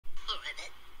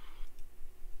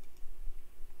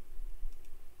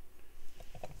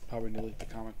Probably delete the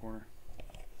comment corner.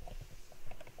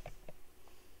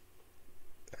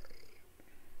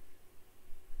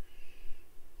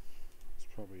 That's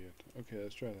probably it. Okay,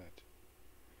 let's try that.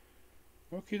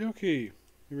 Okie dokie.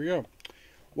 Here we go.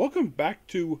 Welcome back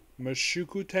to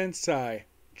Mushoku Tensei,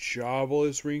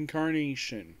 Jobless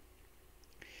Reincarnation.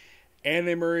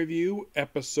 Anime review,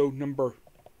 episode number,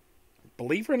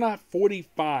 believe it or not,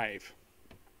 45.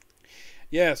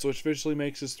 Yeah, so it officially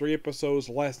makes this 3 episodes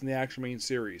less than the actual main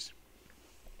series.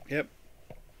 Yep.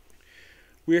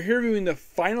 We are here reviewing the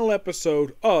final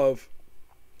episode of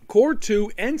Cour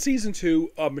 2 and Season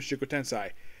 2 of Mushoku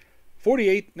Tensei.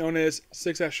 48, known as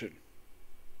Succession.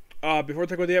 Before I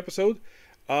talk about the episode,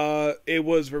 it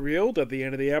was revealed at the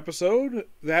end of the episode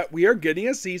that we are getting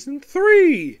a Season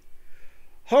 3!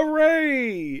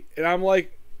 Hooray! And I'm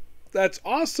like, that's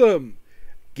awesome!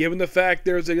 Given the fact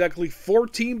there's exactly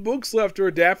 14 books left to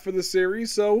adapt for the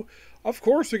series, so of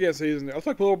course we get season. I'll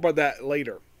talk a little about that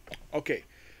later. Okay,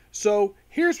 so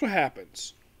here's what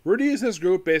happens. Rudy and his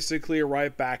group basically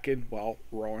arrive back in, well,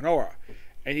 Roanoa.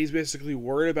 And he's basically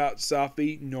worried about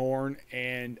Safi, Norn,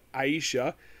 and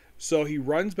Aisha. So he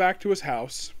runs back to his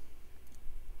house.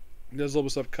 There's a little bit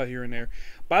of stuff cut here and there.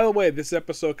 By the way, this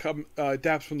episode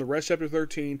adapts from the rest chapter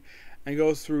 13 and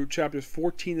goes through chapters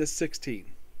 14 to 16.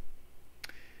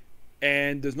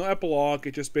 And there's no epilogue,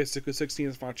 it's just basically 16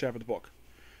 is the final chapter of the book.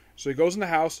 So he goes in the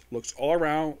house, looks all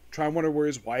around, trying to wonder where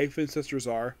his wife and sisters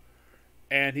are.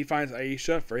 And he finds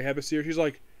Aisha, very happy to see her. He's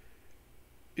like,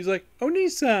 "Oh,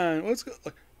 Nissan, let's go.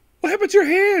 What happened to your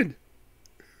hand?"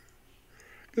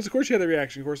 Because of course she had the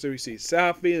reaction. Of course, there we see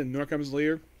Safi and Nor comes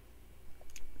later.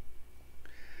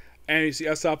 And you see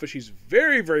Safi, she's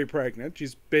very, very pregnant.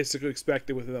 She's basically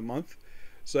expected within a month.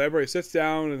 So everybody sits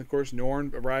down, and of course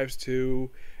Norn arrives too.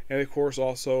 And of course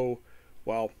also,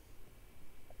 well,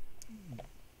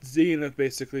 Zenith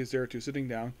basically is there too, sitting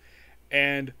down.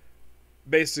 And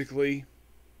basically,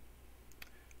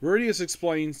 Rudius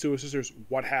explains to his sisters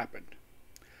what happened.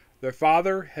 Their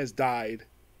father has died,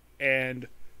 and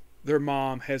their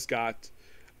mom has got,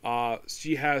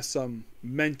 she has some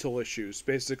mental issues.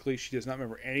 Basically, she does not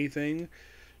remember anything.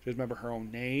 She doesn't remember her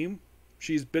own name.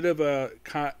 She's a bit of a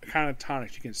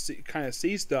catatonic. She can kind of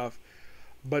see stuff,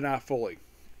 but not fully.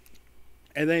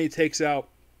 And then he takes out,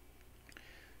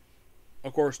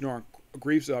 of course, Norn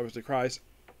grieves, obviously cries.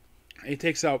 And he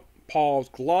takes out Paul's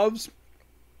gloves,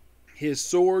 his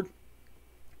sword,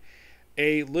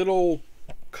 a little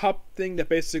cup thing that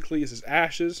basically is his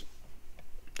ashes.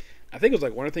 I think it was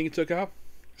like one thing he took out.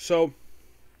 So,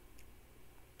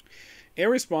 in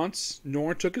response,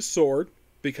 Norn took his sword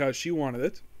because she wanted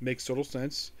it. Makes total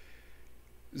sense.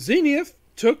 Zenith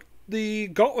took the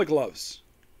gauntlet gloves.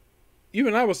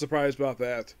 Even I was surprised about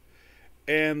that.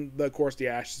 And, of course, the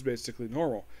ash is basically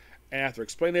normal. And after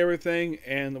explaining everything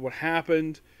and what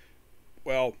happened,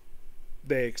 well,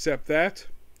 they accept that.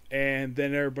 And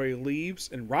then everybody leaves.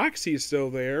 And Roxy is still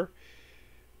there.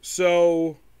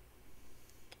 So,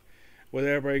 with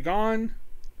everybody gone,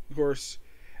 of course,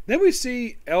 then we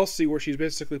see Elsie where she's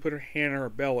basically put her hand on her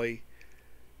belly.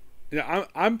 Now,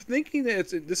 I'm thinking that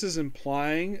this is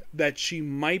implying that she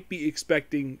might be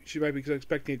expecting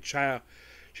a child.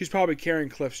 She's probably carrying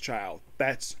Cliff's child.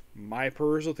 That's my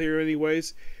personal theory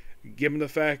anyways, given the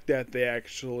fact that they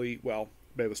actually, well,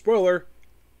 bit of a spoiler,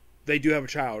 they do have a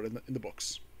child in the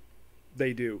books.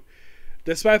 They do.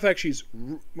 Despite the fact she's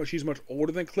much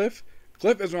older than Cliff.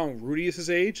 Cliff is around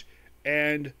Rudius' age,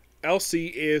 and Elsie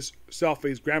is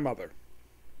Selphie's grandmother.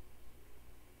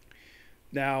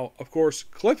 Now, of course,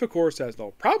 Cliff, has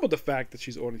no problem with the fact that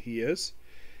she's older than he is.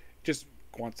 Just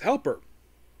wants to help her.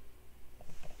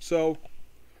 So,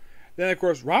 then, of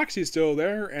course, Roxy's still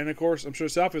there. And, of course, I'm sure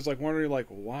Selphie is wondering,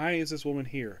 why is this woman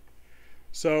here?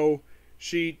 So,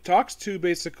 she talks to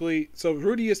basically... So,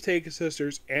 Rudy has taken his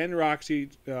sisters and Roxy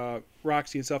and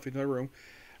Selphie into the room.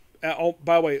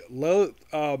 By the way, Lilith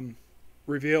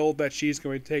revealed that she's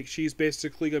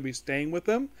basically going to be staying with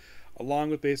them, along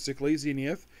with basically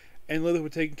Zenith. And Lilith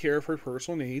was taking care of her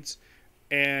personal needs.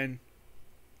 And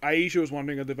Aisha was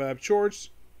wondering if they develop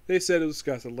chores. They said to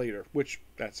discuss it later, which,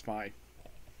 that's fine.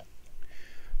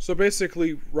 So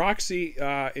basically, Roxy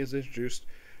is introduced.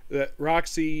 That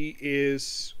Roxy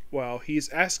is, well, he's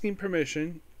asking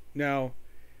permission now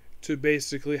to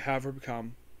basically have her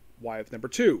become wife number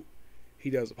 2. He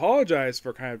does apologize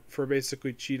for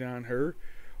basically cheating on her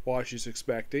while she's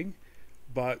expecting.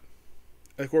 But,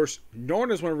 of course,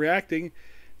 Norn is one reacting.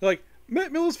 Like,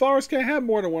 Miller's followers can't have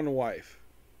more than one wife.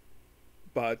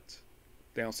 But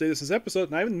they don't say this in this episode,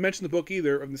 and I haven't mentioned the book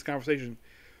either of this conversation.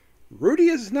 Rudy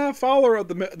is not a follower of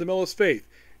the Miller's faith.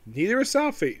 Neither is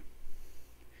Selphie.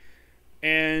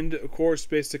 And, of course,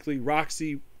 basically,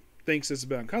 Roxy thinks it's a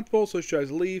bit uncomfortable, so she tries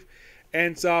to leave.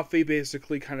 And Sophie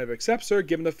basically kind of accepts her,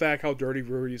 given the fact how dirty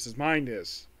Rudius' mind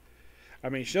is. I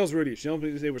mean, she knows Rudius. She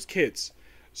knows they was kids.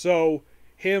 So,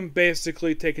 him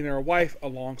basically taking their wife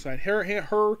alongside her,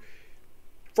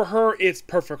 for her, it's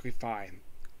perfectly fine.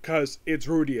 Because it's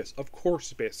Rudius. Of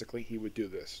course, basically, he would do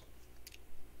this.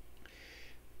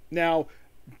 Now,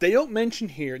 they don't mention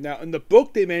here. Now, in the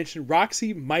book, they mention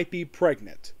Roxy might be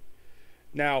pregnant.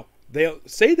 Now, they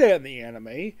say that in the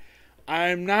anime.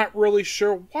 I'm not really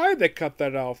sure why they cut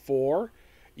that out for.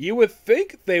 You would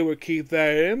think they would keep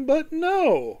that in, but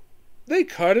no. They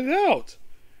cut it out.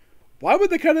 Why would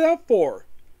they cut it out for?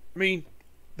 I mean,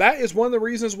 that is one of the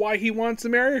reasons why he wants to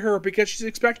marry her, because she's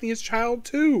expecting his child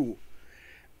too.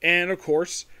 And, of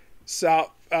course,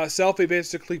 Selphie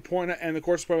basically pointed, and of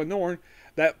course, with Norn,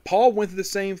 that Paul went through the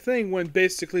same thing when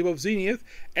basically both Zenith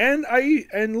and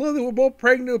Lily were both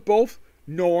pregnant with both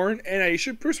Norn and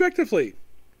Aisha, respectively.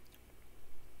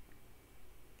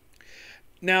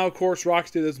 Now, of course,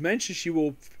 Roxy does mention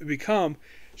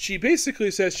she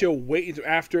basically says she'll wait until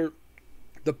after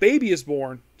the baby is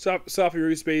born, Sophie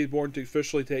Rudius' baby is born, to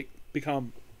officially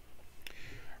become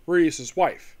Rudius'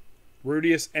 wife.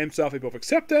 Rudius and Sophie both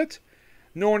accept that.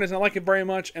 Norn does not like it very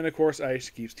much, and of course,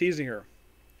 Aisha keeps teasing her.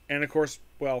 And of course,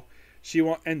 well,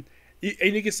 and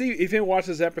you can see, if you watch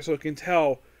this episode, you can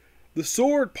tell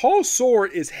Paul's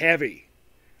sword is heavy.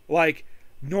 Like,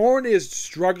 Norn is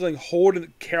struggling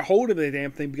holding the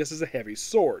damn thing because it's a heavy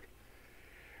sword.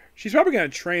 She's probably going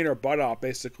to train her butt off,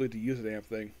 basically, to use the damn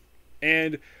thing.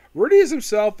 And Rudius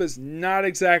himself is not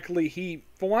exactly,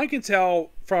 from what I can tell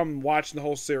from watching the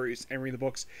whole series and reading the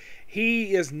books,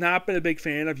 he has not been a big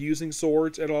fan of using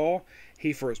swords at all.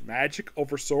 He prefers magic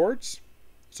over swords,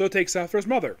 so it takes after his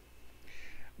mother.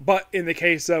 But in the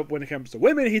case of when it comes to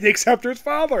women, he takes after his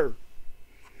father,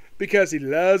 because he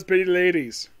loves pretty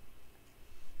ladies.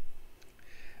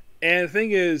 And the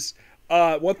thing is,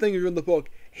 one thing you read in the book,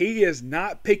 he is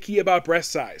not picky about breast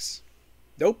size.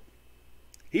 Nope.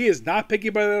 He is not picky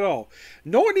about it at all.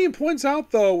 No one even points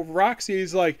out, though, Roxy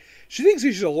is like, she thinks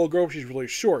she's a little girl, but she's really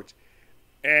short.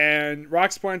 And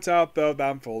Roxy points out, though, that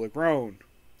I'm fully grown.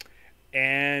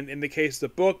 And in the case of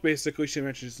the book, basically, she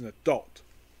mentions she's an adult.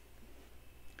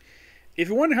 If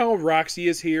you wonder how old Roxy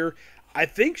is here, I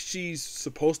think she's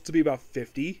supposed to be about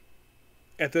 50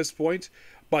 at this point.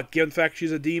 But given the fact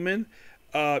she's a demon,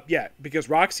 yeah, because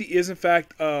Roxy is, in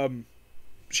fact,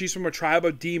 she's from a tribe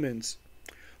of demons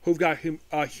who've got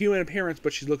human appearance,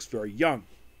 but she looks very young.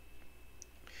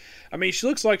 I mean, she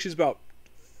looks like she's about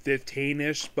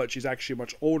 15-ish, but she's actually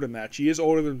much older than that. She is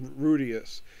older than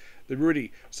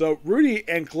Rudy. So Rudy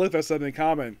and Cliff have something in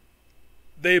common.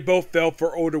 They both fell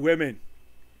for older women.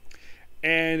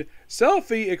 And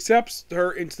Selphie accepts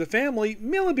her into the family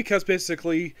mainly because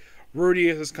basically Rudy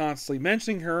is constantly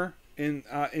mentioning her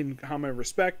in common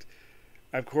respect.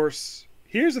 Of course,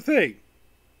 here's the thing.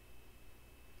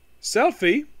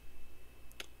 Selphie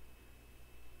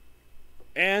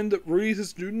and Rudy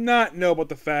do not know about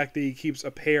the fact that he keeps a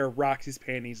pair of Roxy's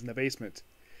panties in the basement.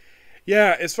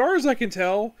 Yeah, as far as I can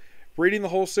tell, reading the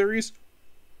whole series,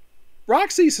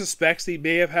 Roxy suspects he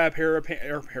may have had a pair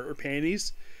of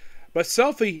panties, but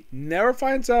Selphie never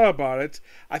finds out about it.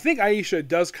 I think Aisha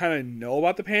does kind of know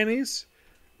about the panties.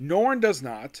 Norn does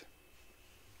not.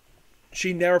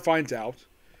 She never finds out.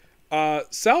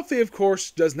 Selphie, of course,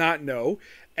 does not know,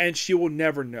 and she will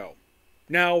never know.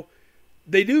 Now,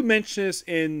 they do mention this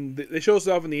they show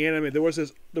stuff in the anime. There was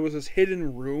this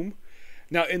hidden room.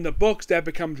 Now, in the books, that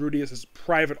becomes Rudius'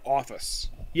 private office.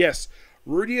 Yes,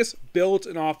 Rudius built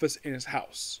an office in his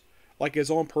house, like his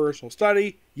own personal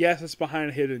study. Yes, it's behind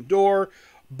a hidden door,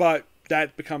 but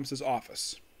that becomes his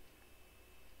office.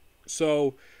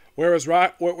 So, where was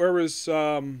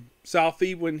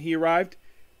Selphie when he arrived?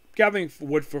 Gathering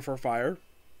wood for fire.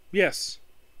 Yes.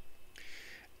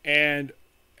 And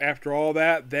after all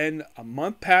that, then a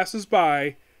month passes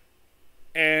by,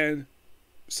 and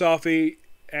Selphie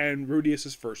and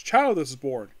Rudius' first child is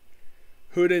born,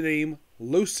 who they name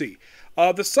Lucy.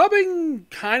 The subbing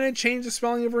kind of changed the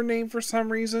spelling of her name for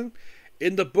some reason.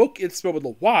 In the book, it's spelled with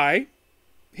a Y.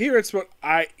 Here, it's spelled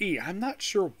I-E. I'm not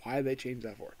sure why they changed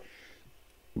that for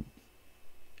her.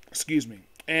 Excuse me.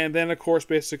 And then, of course,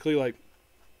 basically, like,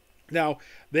 now,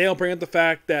 they don't bring up the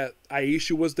fact that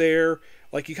Aisha was there.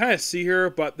 Like, you kind of see her,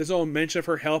 but there's no mention of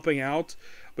her helping out.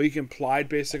 But you can imply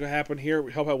basically what happened here.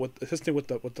 Help out with assisting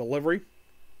with delivery.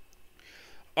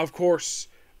 Of course,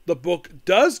 the book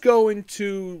does go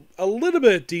into a little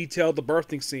bit of detail, the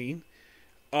birthing scene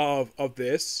of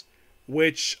this,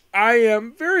 which I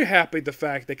am very happy the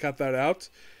fact they cut that out.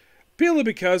 Purely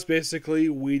because basically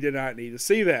we did not need to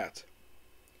see that.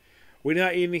 We did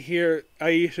not even hear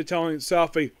Aisha telling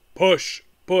Selphie, push,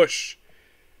 push.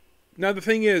 Now the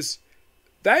thing is,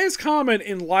 that is common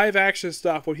in live action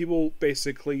stuff when people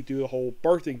basically do the whole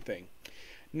birthing thing.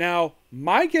 Now,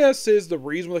 my guess is the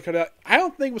reason they cut it out, I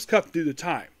don't think it was cut due to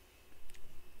time.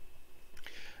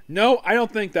 No, I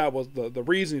don't think that was the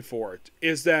reason for it.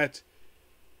 Is that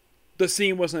the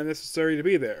scene wasn't necessary to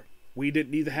be there. We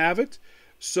didn't need to have it.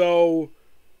 So,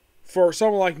 for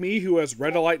someone like me who has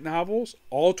read a light novels,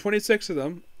 all 26 of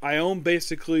them, I own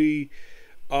basically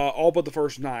all but the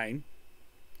first 9.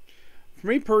 For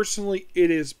me personally,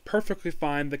 it is perfectly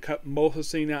fine to cut most of the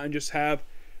scene out and just have,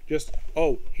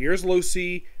 oh, here's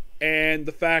Lucy and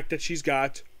the fact that she's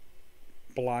got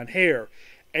blonde hair.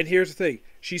 And here's the thing.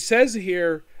 She says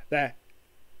here that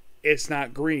it's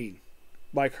not green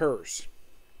like hers.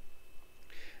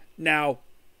 Now,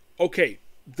 okay,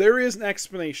 there is an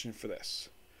explanation for this.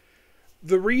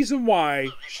 The reason why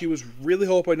she was really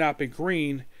hoping not be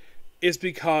green is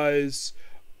because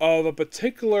of a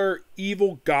particular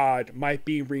evil god might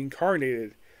be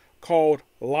reincarnated called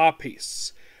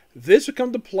Lapis. This would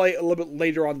come to play a little bit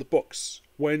later on in the books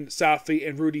when Selphie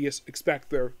and Rudius expect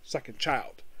their second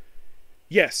child.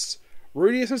 Yes,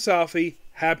 Rudius and Selphie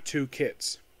have 2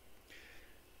 kids.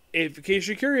 In case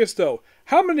you're curious though,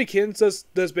 how many kids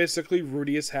does basically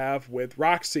Rudius have with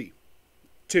Roxy?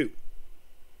 2.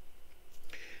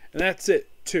 And that's it,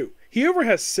 2. He over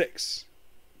has 6.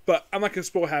 But I'm not going to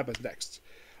spoil what happens next.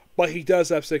 But he does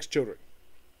have 6 children.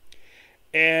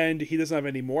 And he doesn't have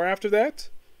any more after that.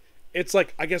 It's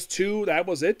like, I guess 2, that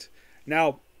was it.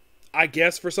 Now, I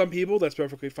guess for some people, that's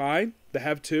perfectly fine to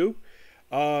have 2.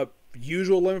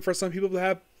 Usual limit for some people to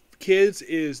have kids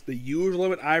is, the usual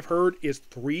limit I've heard is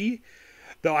 3.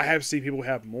 Though I have seen people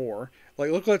have more.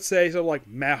 Like, look, let's say something like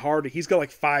Matt Hardy. He's got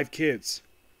like 5 kids.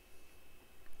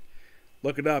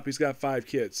 Look it up. He's got 5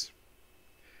 kids.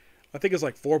 I think it's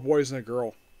like 4 boys and a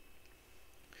girl.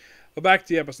 But back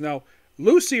to the episode. Now,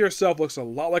 Lucy herself looks a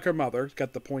lot like her mother. She's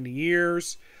got the pointy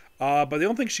ears. But the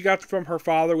only thing she got from her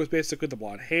father was basically the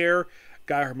blonde hair.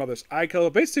 Got her mother's eye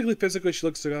color. Basically, physically, she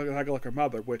looks like her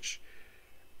mother, which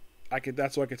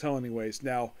that's what I could tell anyways.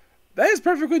 Now, that is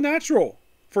perfectly natural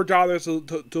for daughters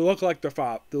to look like their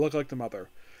father, to look like the mother.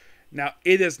 Now,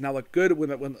 it does not look good when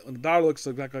the daughter looks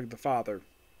like the father.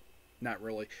 Not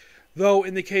really. Though,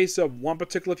 in the case of one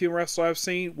particular female wrestler I've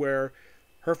seen, where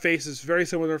her face is very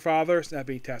similar to her father's, that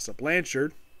being Tessa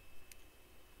Blanchard,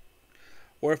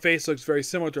 or her face looks very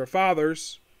similar to her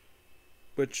father's,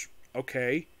 which,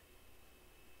 okay.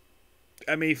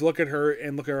 I mean, if you look at her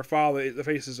and look at her father, the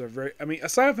faces are very, I mean,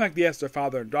 aside from the fact, yes, they're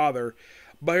father and daughter,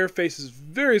 but her face is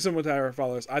very similar to her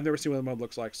father's. I've never seen what the mother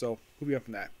looks like, so moving on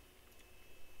from that.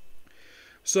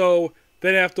 So,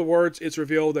 then afterwards, it's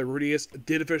revealed that Rudius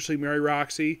did officially marry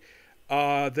Roxy.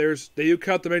 They do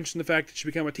cut to mention the fact that she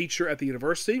became a teacher at the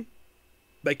university.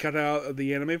 They cut out of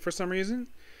the anime for some reason.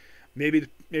 Maybe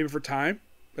for time.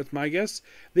 That's my guess.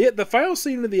 The final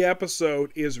scene of the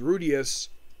episode is Rudius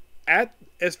at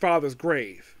his father's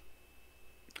grave,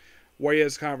 where he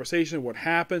has a conversation, what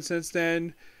happened since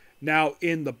then. Now,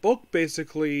 in the book,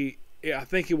 basically, I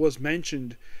think it was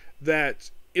mentioned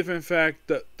that if in fact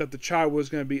that the child was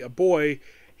going to be a boy,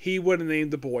 he would have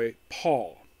named the boy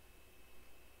Paul.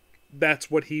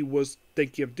 That's what he was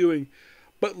thinking of doing.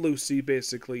 But Lucy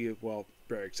basically, well,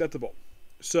 very acceptable.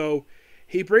 So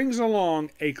he brings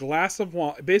along a glass of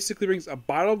wine, basically brings a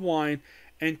bottle of wine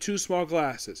and 2 small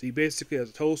glasses. He basically has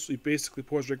a toast, he basically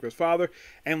pours a drink for his father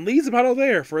and leaves the bottle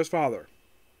there for his father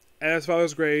at his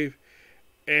father's grave.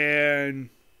 And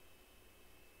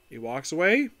he walks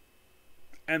away.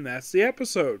 And that's the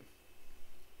episode.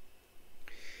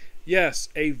 Yes,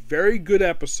 a very good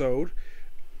episode.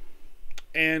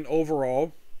 And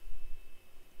overall,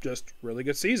 just really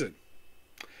good season.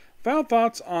 Final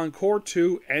thoughts on Cour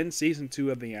 2 and Season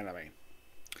 2 of the anime.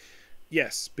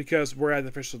 Yes, because we're at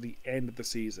officially the end of the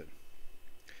season.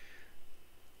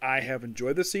 I have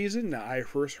enjoyed the season. Now, I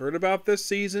first heard about this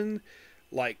season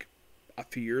like a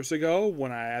few years ago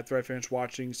after I finished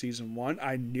watching Season 1.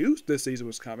 I knew this season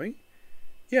was coming.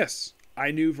 Yes,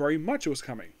 I knew very much it was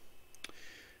coming.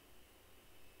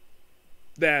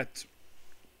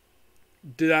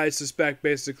 Did I suspect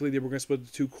basically they were going to split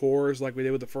the 2 cores like we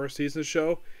did with the first season of the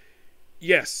show?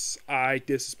 Yes, I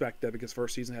did suspect that because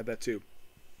first season had that too.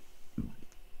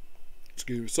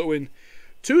 Excuse me. So in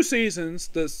 2 seasons,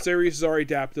 the series has already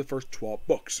adapted the first 12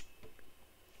 books.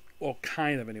 Well,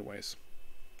 kind of anyways.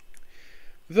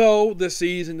 Though this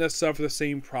season does suffer the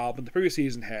same problem the previous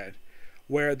season had,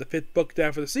 where the 5th book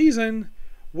down for the season,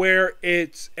 where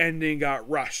its ending got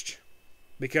rushed.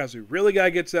 because we really got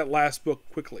to get to that last book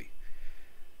quickly.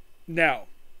 Now,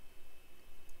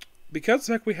 because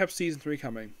the fact we have season 3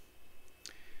 coming,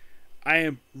 I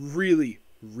am really,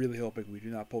 really hoping we do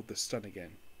not pull this stunt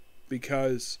again,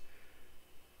 because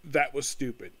that was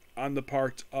stupid on the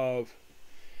part of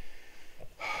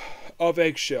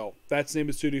Eggshell. That's the name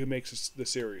of the studio who makes the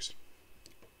series.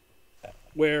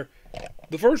 Where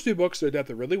the first 2 books they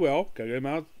adapted really well, got a good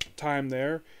amount of time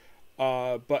there.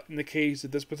 But in the case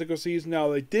of this particular season, now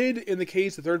they did, in the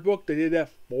case of the 3rd book, they did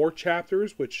have 4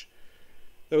 chapters, which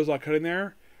there was a lot cutting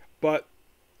there. But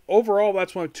overall,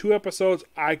 that's one of 2 episodes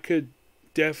I could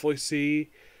definitely see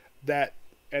that,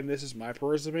 and this is my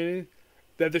personal opinion,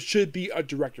 that there should be a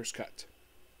director's cut.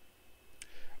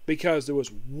 Because there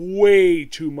was way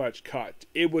too much cut.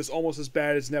 It was almost as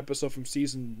bad as an episode from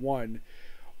season 1,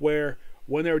 where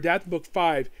when they were adapting book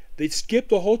 5, they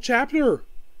skipped a whole chapter.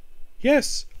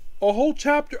 Yes, a whole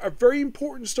chapter, a very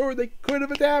important story they could have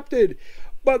adapted,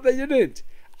 but they didn't.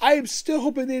 I am still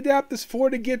hoping they adapt this for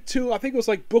to get to, I think it was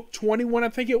like book 21, I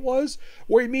think it was,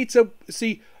 where he meets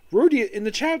Rudy, in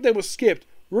the chapter that was skipped,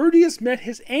 Rudius met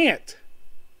his aunt,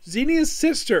 Xenia's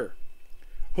sister,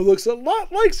 who looks a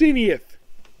lot like Xenia.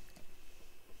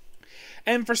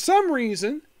 And for some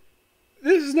reason,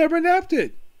 this has never been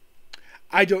adapted.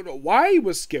 I don't know why it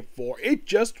was skipped for. It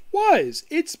just was.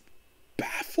 It's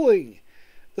baffling.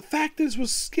 The fact this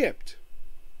was skipped.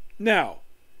 Now,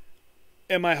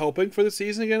 am I hoping for the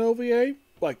season again, OVA?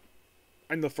 Like,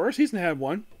 in the first season had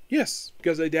one. Yes,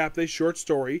 because they adapted a short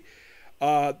story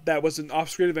that was an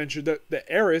off-screen adventure that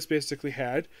Eris basically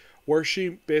had, where she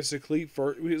basically,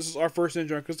 this is our first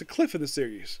intro because the cliff of the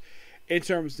series. In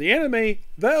terms of the anime,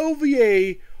 the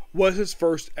OVA was his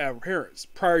first ever appearance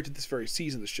prior to this very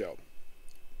season of the show.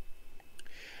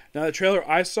 Now, the trailer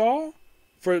I saw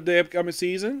for the upcoming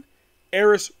season,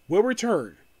 Eris will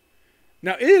return.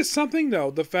 Now, it is something,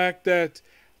 though, the fact that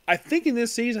I think in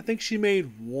this season, I think she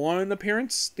made 1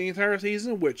 appearance the entire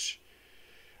season, which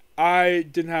I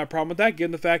didn't have a problem with that,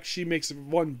 given the fact she makes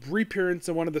 1 brief appearance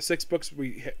in one of the 6 books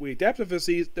we adapted for the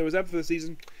season, that was adapted for the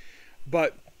season,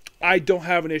 but I don't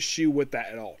have an issue with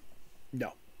that at all.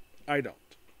 No, I don't.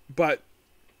 But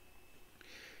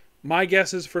my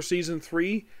guess is for season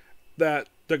 3 that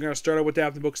they're going to start out with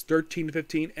adapting books 13 to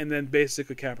 15 and then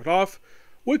basically cap it off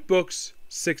with books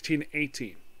 16 to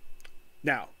 18.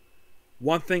 Now,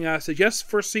 one thing I suggest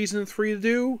for season 3 to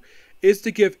do is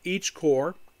to give each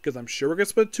Cour, because I'm sure we're going to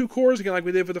split 2 Cours again like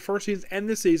we did for the first season and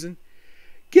this season,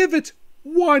 give it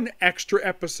 1 extra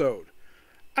episode.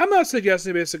 I'm not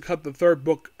suggesting basically cut the 3rd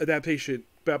book adaptation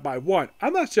by 1.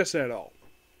 I'm not suggesting at all.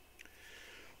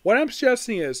 What I'm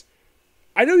suggesting is,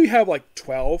 I know you have like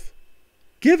 12.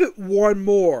 Give it 1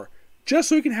 more. Just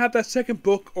so you can have that 2nd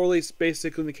book, or at least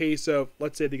basically in the case of,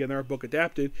 let's say they get another book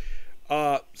adapted,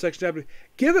 section adapted,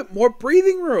 give it more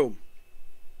breathing room.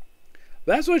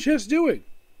 That's what she's doing.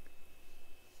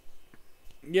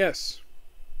 Yes.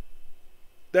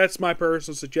 That's my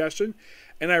personal suggestion.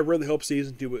 And I really hope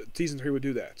season 3 would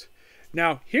do that.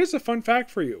 Now, here's a fun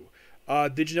fact for you.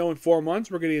 Did you know in 4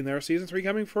 months we're getting another season 3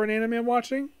 coming for an anime I'm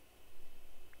watching?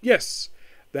 Yes.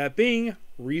 That being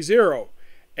ReZero.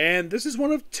 And this is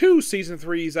one of 2 season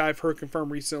 3s I've heard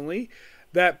confirmed recently.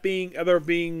 That being,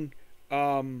 Too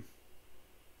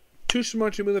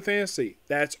Much Movie Fantasy.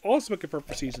 That's also confirmed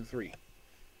for season 3.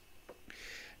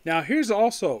 Now here's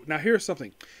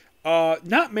something.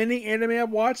 Not many anime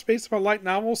I've watched based upon light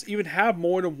novels even have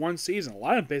more than 1 season. A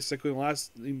lot of them basically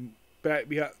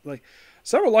like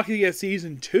some are lucky to get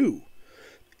season 2.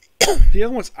 The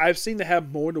other ones I've seen that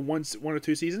have more than 1 or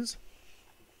 2 seasons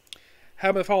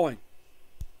have been the following: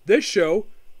 this show,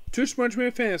 Too Much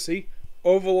Movie Fantasy,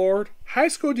 Overlord, High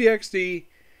School DxD,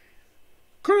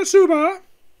 Konosuba.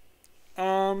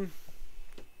 I'm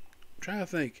trying to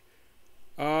think.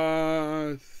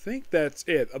 I think that's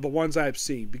it of the ones I've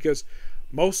seen, because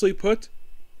mostly put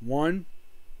 1,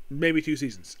 maybe 2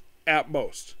 seasons at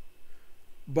most,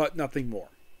 but nothing more.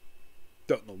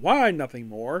 Don't know why nothing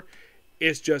more.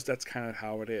 It's just that's kind of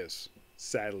how it is,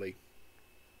 sadly.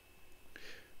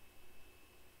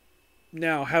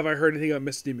 Now, have I heard anything about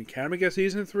Miss Demon Academy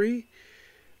season 3?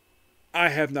 I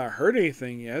have not heard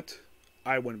anything yet.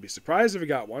 I wouldn't be surprised if we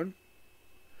got one.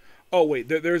 Oh wait,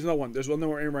 there's another one. There's one that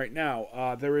we're in right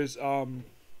now. There is that's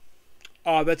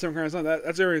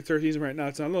that's area 3rd season right now.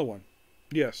 It's another one.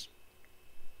 Yes.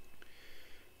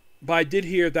 But I did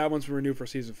hear that one's renewed for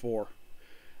season 4,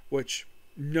 which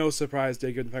no surprise,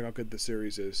 given the fact how good the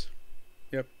series is.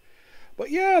 Yep. But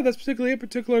yeah, that's particularly a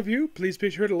particular view. Please be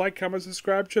sure to like, comment,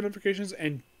 subscribe, turn notifications,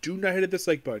 and do not hit the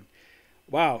dislike button.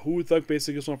 Wow, who would think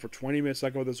basically this one for 20 minutes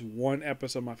like about this one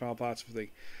episode of my final thoughts for thing.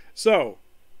 So,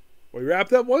 We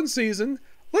wrapped up one season.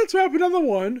 Let's wrap another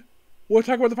one. We'll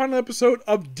talk about the final episode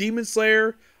of Demon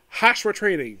Slayer Hashira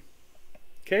Training.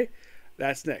 Okay?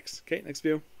 That's next. Okay, next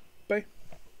video. Bye.